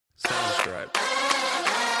great.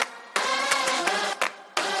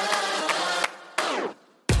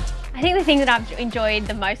 I think the thing that I've enjoyed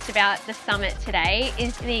the most about the summit today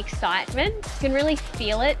is the excitement. You can really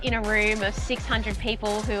feel it in a room of 600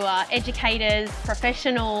 people who are educators,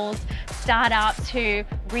 professionals, startups who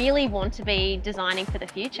really want to be designing for the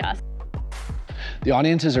future. The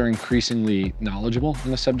audiences are increasingly knowledgeable on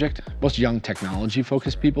the subject. Most young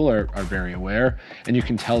technology-focused people are very aware, and you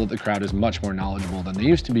can tell that the crowd is much more knowledgeable than they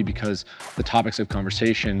used to be because the topics of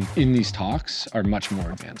conversation in these talks are much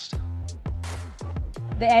more advanced.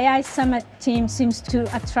 The AI Summit team seems to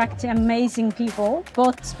attract amazing people,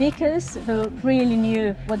 both speakers who really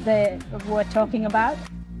knew what they were talking about,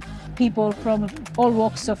 people from all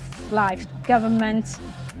walks of life, government,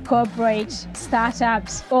 corporate,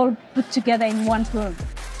 startups, all put together in one room.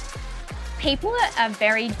 People are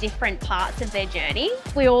very different parts of their journey.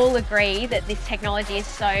 We all agree that this technology is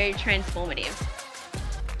so transformative.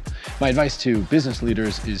 My advice to business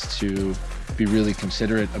leaders is to be really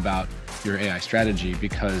considerate about your AI strategy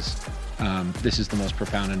because this is the most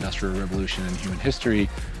profound industrial revolution in human history.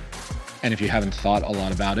 And if you haven't thought a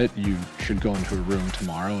lot about it, you should go into a room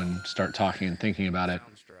tomorrow and start talking and thinking about it.